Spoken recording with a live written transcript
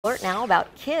Alert now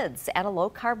about kids and a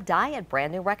low-carb diet.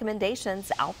 Brand new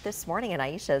recommendations out this morning, and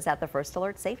Aisha's at the First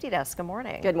Alert Safety Desk. Good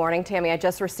morning. Good morning, Tammy. I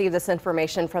just received this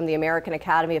information from the American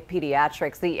Academy of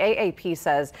Pediatrics. The AAP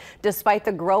says despite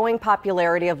the growing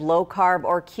popularity of low-carb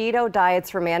or keto diets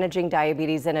for managing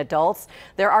diabetes in adults,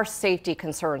 there are safety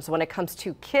concerns when it comes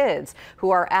to kids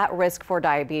who are at risk for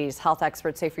diabetes. Health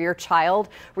experts say for your child,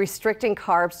 restricting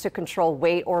carbs to control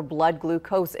weight or blood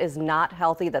glucose is not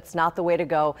healthy. That's not the way to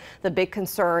go. The big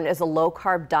concern is a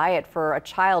low-carb diet for a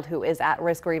child who is at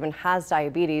risk or even has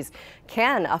diabetes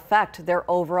can affect their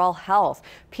overall health.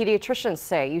 Pediatricians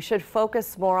say you should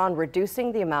focus more on reducing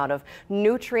the amount of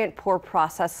nutrient-poor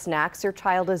processed snacks your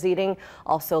child is eating.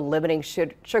 Also, limiting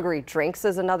sugary drinks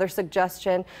is another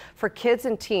suggestion. For kids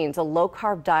and teens, a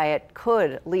low-carb diet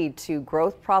could lead to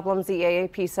growth problems, the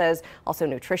AAP says, also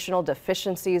nutritional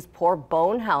deficiencies, poor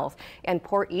bone health, and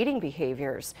poor eating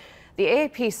behaviors. The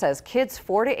AAP says kids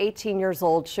 4 to 18 years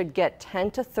old should get 10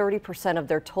 to 30% of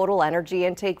their total energy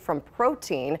intake from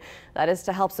protein. That is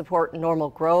to help support normal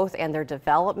growth and their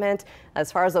development.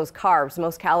 As far as those carbs,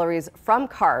 most calories from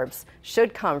carbs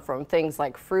should come from things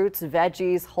like fruits,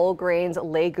 veggies, whole grains,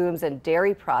 legumes, and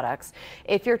dairy products.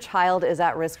 If your child is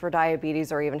at risk for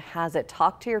diabetes or even has it,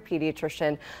 talk to your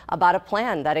pediatrician about a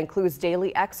plan that includes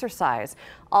daily exercise.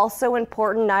 Also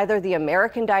important, neither the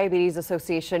American Diabetes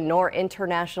Association nor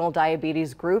international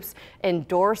diabetes groups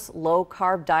endorse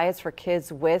low-carb diets for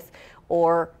kids with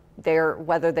or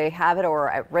whether they have it or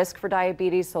are at risk for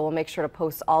diabetes. So we'll make sure to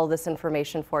post all this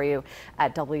information for you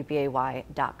at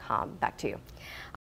WBAY.com. Back to you.